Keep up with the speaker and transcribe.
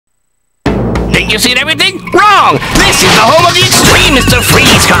Think you've seen everything? Wrong! This is the home of the extremist of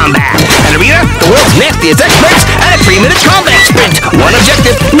freeze combat. An arena, the world's nastiest experts, and a 3-minute combat sprint. One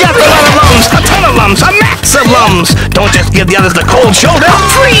objective, gather a lot of lums, a ton of lums, a max of lums. Don't just give the others the cold shoulder,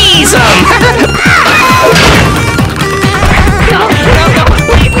 freeze them! No,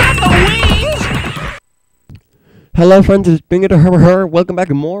 wait, not the wings! Hello friends, it's Bingo to Her. Welcome back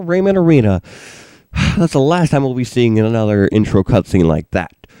to more Rayman Arena. That's the last time we'll be seeing another intro cutscene like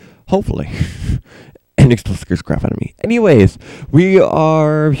that. Hopefully. And it still scares crap out of me. Anyways, we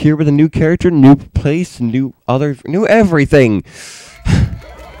are here with a new character, new place, new everything.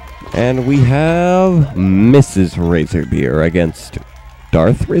 And we have Mrs. Razorbeard against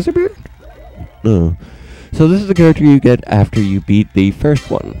Darth Razorbeard? So this is the character you get after you beat the first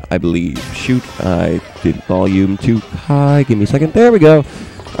one, I believe. Shoot, I did volume too high. Give me a second. There we go.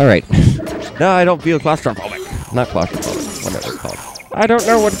 Alright. Now I don't feel claustrophobic. Not claustrophobic, whatever it's called. I don't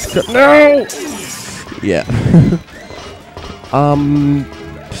know what it's called. No! Yeah.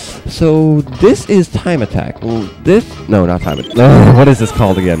 So this is time attack. Well, no, not time attack. What is this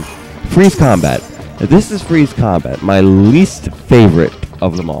called again? Freeze combat. This is freeze combat, my least favorite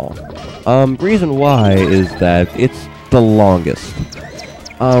of them all. Reason why is that it's the longest.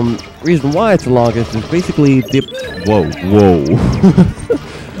 Reason why it's the longest is basically the... Whoa.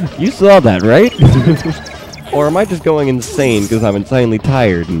 You saw that, right? Or am I just going insane because I'm insanely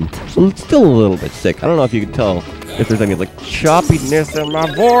tired and still a little bit sick? I don't know if you can tell if there's any, like, choppiness in my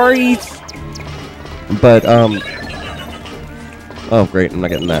voice. But, oh, great, I'm not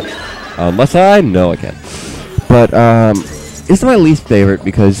getting that. Must I? No, I can't. But, it's my least favorite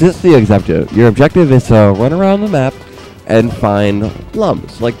because it's the objective. Your objective is to run around the map and find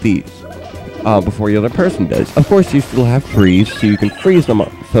lums like these before the other person does. Of course, you still have freeze, so you can freeze them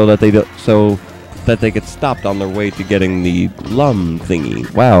up so that they get stopped on their way to getting the lum thingy.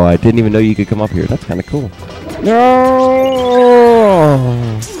 Wow, I didn't even know you could come up here. That's kind of cool. No!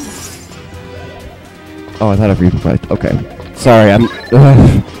 Oh, I thought I freeze pressed. Okay, sorry. I'm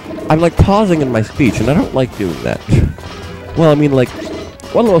like pausing in my speech, and I don't like doing that. Well, I mean, like,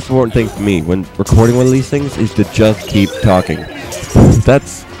 one of the most important things for me when recording one of these things is to just keep talking.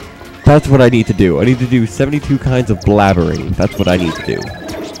 That's what I need to do. I need to do 72 kinds of blabbering. That's what I need to do.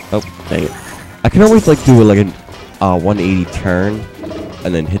 Oh, dang it. I can always, like, do, like, a 180 turn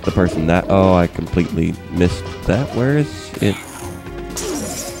and then hit the person that... Oh, I completely missed that. Where is it?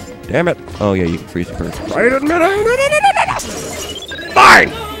 Damn it. Oh, yeah, you can freeze the person. Wait a minute.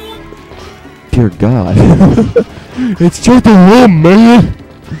 Fine! Dear God. It's just a room, man!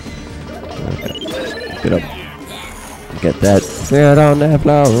 Okay. Get up. Get that. Sit on that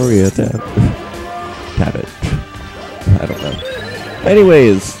flower, yeah, tap. Tap it. I don't know.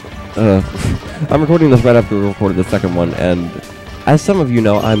 Anyways, I'm recording this right after we recorded the second one, and as some of you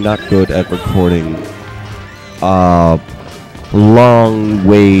know, I'm not good at recording long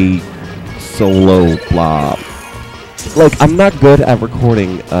way solo blah. Like, I'm not good at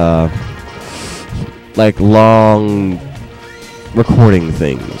recording like long recording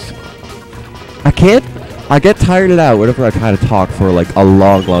things. I get tired out whenever I try to talk for like a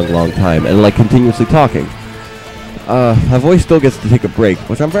long time and like continuously talking. My voice still gets to take a break,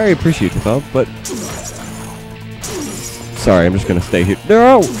 which I'm very appreciative of, but... Sorry, I'm just gonna stay here.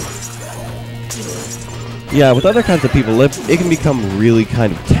 No! Yeah, with other kinds of people, it can become really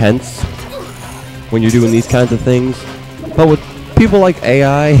kind of tense when you're doing these kinds of things. But with people like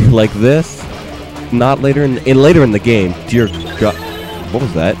AI, like this, not later in the game, dear God... What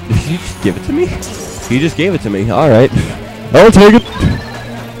was that? Did you just give it to me? You just gave it to me. Alright. I'll take it!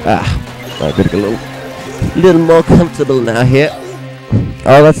 I'm gonna get a little more comfortable now here.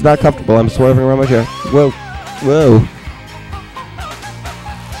 Oh, that's not comfortable. I'm swerving around my chair. Whoa.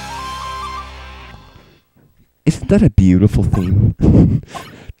 Isn't that a beautiful theme?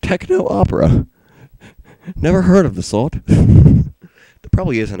 Techno opera. Never heard of the sort. There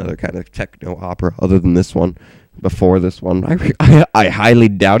probably is another kind of techno opera other than this one. Before this one. I highly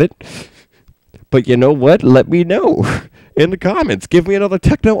doubt it. But you know what? Let me know in the comments. Give me another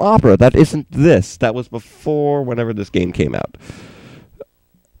techno opera. That isn't this. That was before whenever this game came out.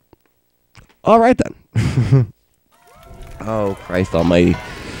 Alright then. Oh, Christ almighty.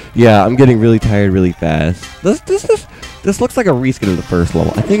 Yeah, I'm getting really tired really fast. This looks like a reskin of the first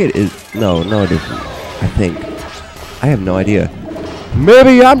level. I think it is. No, it isn't. I think. I have no idea.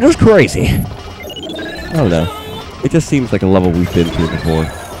 Maybe I'm just crazy. I don't know. It just seems like a level we've been through before.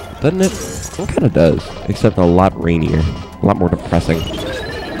 Doesn't it? It kind of does. Except a lot rainier. A lot more depressing.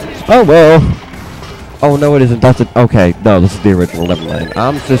 Oh, well. Oh, no, it isn't. That's it. Okay. No, this is the original. Never mind.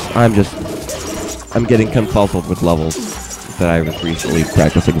 I'm getting convulsed with levels that I was recently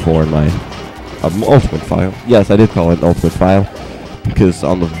practicing for in my ultimate file. Yes, I did call it an ultimate file because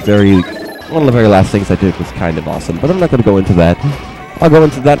one of the very last things I did was kind of awesome. But I'm not going to go into that. I'll go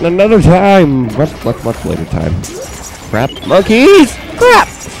into that in another time, much later time. Crap, monkeys! Crap!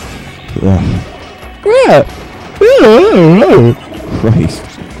 Ugh. Crap! Christ.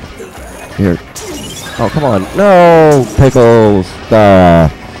 Here. Oh, come on. No! Pickles!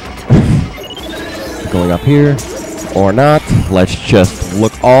 Going up here. Or not. Let's just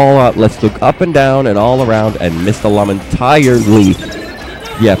look let's look up and down and all around and miss the llama entirely.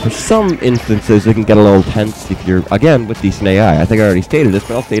 Yeah, for some instances it can get a little tense if you're, again, with decent AI. I think I already stated this,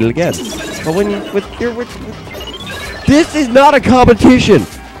 but I'll state it again. But when this is not a competition!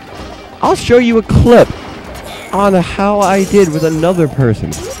 I'll show you a clip on how I did with another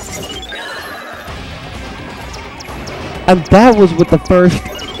person. And that was with the first,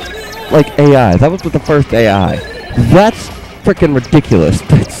 AI. That was with the first AI. That's freaking ridiculous.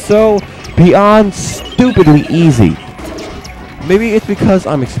 That's so beyond stupidly easy. Maybe it's because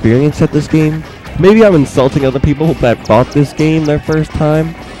I'm experienced at this game. Maybe I'm insulting other people that bought this game their first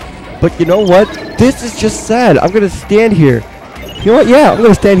time. But you know what? This is just sad. I'm going to stand here. You know what? Yeah, I'm going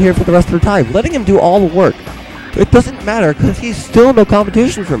to stand here for the rest of the time, letting him do all the work. It doesn't matter, because he's still no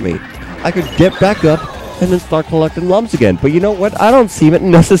competition for me. I could get back up and then start collecting lumps again. But you know what? I don't seem it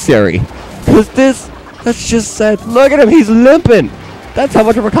necessary. Because that's just sad. Look at him. He's limping. That's how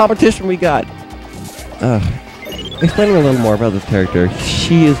much of a competition we got. Explaining a little more about this character.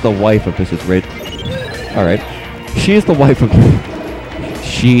 She is the wife of Mrs. Red. Alright. She's the wife of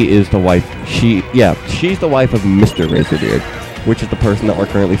She's the wife of Mr. Razorbeard, which is the person that we're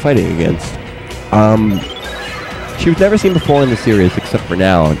currently fighting against. She was never seen before in the series, except for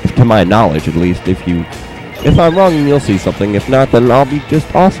now, to my knowledge at least. If I'm wrong, then you'll see something. If not, then I'll be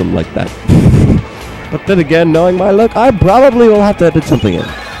just awesome like that. But then again, knowing my luck, I probably will have to edit something in.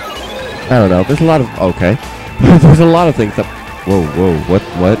 I don't know, there's a lot of... Okay. There's a lot of things that... Whoa,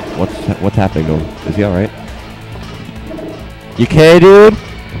 what's happening to him? Is he alright? You okay, dude?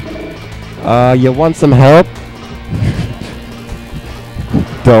 You want some help?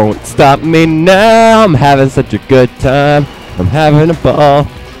 Don't stop me now, I'm having such a good time. I'm having a ball.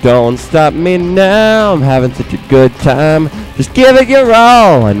 Don't stop me now, I'm having such a good time. Just give it your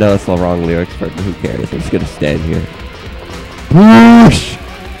all. I know it's the wrong lyrics, but who cares? I'm just gonna stand here. Push!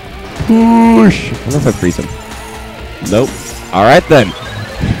 Push! I wonder if I freeze him. Nope. Alright then.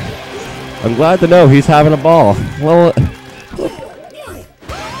 I'm glad to know he's having a ball. Well...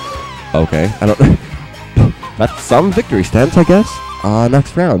 Okay, I don't... That's some victory stance, I guess.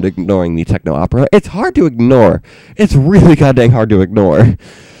 Next round, ignoring the techno opera. It's hard to ignore. It's really goddamn hard to ignore.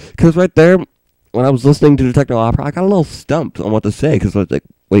 Because right there, when I was listening to the techno opera, I got a little stumped on what to say. Because I was like,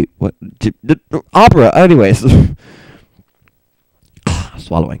 wait, what? Opera! Anyways.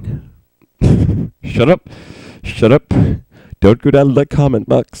 Swallowing. Shut up. Shut up. Don't go down to that comment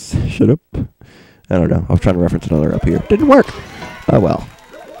box. Shut up. I don't know. I was trying to reference another up here. Didn't work. Oh well.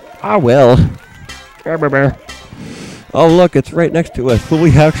 I will. Oh look, it's right next to us. Will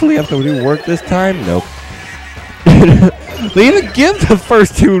we actually have to do work this time? Nope. They even give the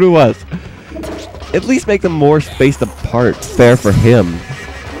first two to us. At least make them more spaced apart. Fair for him.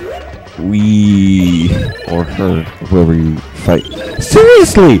 Or her, whoever you fight.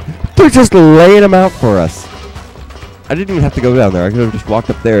 Seriously! They're just laying them out for us. I didn't even have to go down there. I could have just walked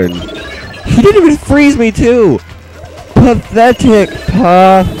up there and... He didn't even freeze me too! Pathetic!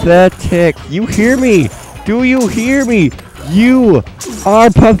 Pathetic! You hear me? Do you hear me? You are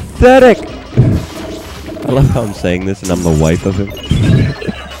pathetic! I love how I'm saying this and I'm the wife of him.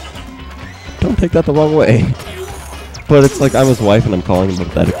 Don't take that the wrong way. But it's like I'm his wife and I'm calling him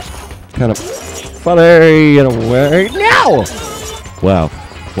pathetic. It's kind of funny in a way. No! Wow.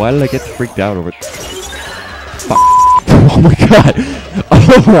 Why did I get freaked out over it? Oh my god!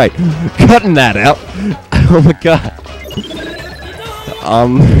 Alright, cutting that out. Oh my god.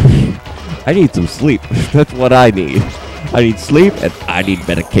 I need some sleep. That's what I need. I need sleep and I need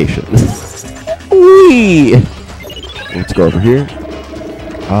medication. Whee! Let's go over here.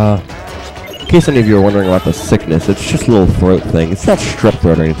 In case any of you are wondering about the sickness, it's just a little throat thing. It's not strep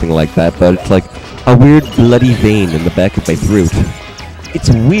throat or anything like that, but it's like a weird bloody vein in the back of my throat. It's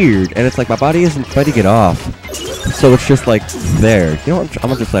weird, and it's like my body isn't fighting it off. So it's just like there. You know what? I'm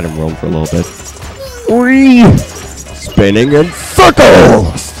gonna just let him roam for a little bit. Whee! Spinning in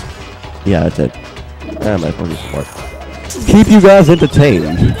circles! Yeah, that's it. Ah, my phone is smart. Keep you guys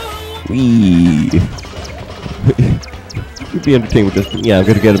entertained. Wee. You'd be entertained with just... Yeah, I'm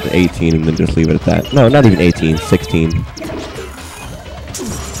gonna get up to 18 and then just leave it at that. No, not even 18. 16.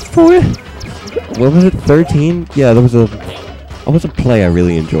 What was it? 13? Yeah, there was a... What was a play I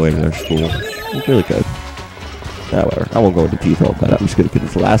really enjoyed in our school? It's really good. However, I won't go into detail, but I'm just going to get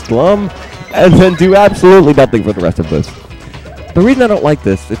this last lum and then do absolutely nothing for the rest of this. The reason I don't like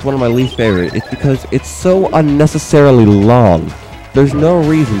this, it's one of my least favorite, is because it's so unnecessarily long. There's no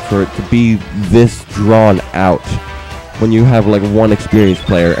reason for it to be this drawn out when you have like one experienced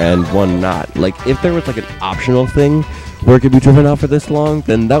player and one not. Like if there was like an optional thing where it could be driven out for this long,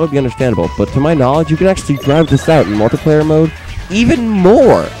 then that would be understandable. But to my knowledge, you can actually drive this out in multiplayer mode even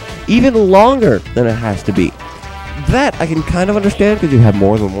more, even longer than it has to be. That I can kind of understand because you have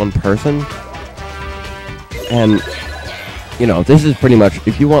more than one person. And you know, this is pretty much,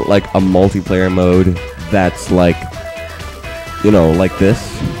 if you want like a multiplayer mode that's like, you know, like this.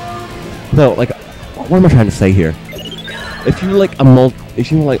 No, like, what am I trying to say here? If you like a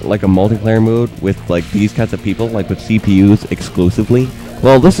multiplayer mode with like these kinds of people, like with CPUs exclusively,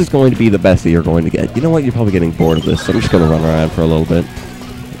 well, this is going to be the best that you're going to get. You know what? You're probably getting bored of this, so I'm just going to run around for a little bit.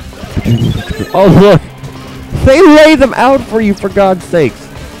 Oh, look! They lay them out for you, for God's sakes!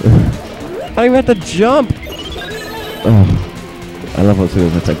 I don't even have to jump! Oh. I love how as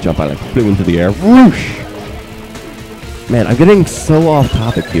soon as I jump, I like flew into the air. Whoosh! Man, I'm getting so off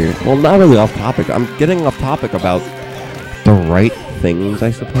topic here. Well, not really off topic. I'm getting off topic about the right things,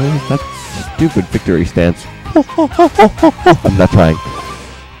 I suppose. That's stupid victory stance. I'm not trying.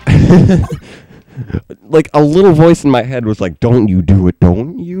 Like, a little voice in my head was like, don't you do it,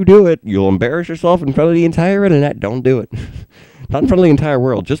 don't you do it. You'll embarrass yourself in front of the entire internet. Don't do it. Not in front of the entire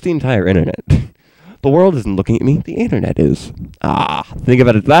world, just the entire internet. The world isn't looking at me, the internet is. Ah, think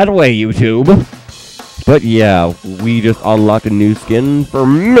about it that way, YouTube. But yeah, we just unlocked a new skin for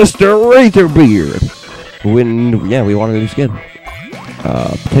Mr. Razorbeard. Yeah, we want a new skin.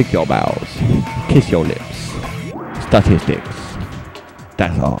 Take your bows. Kiss your lips. Statistics.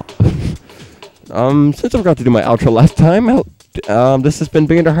 That's all. Since I forgot to do my outro last time, this has been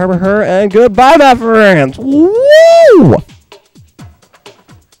Big Into Harbor Her, and goodbye, my friends! Woo!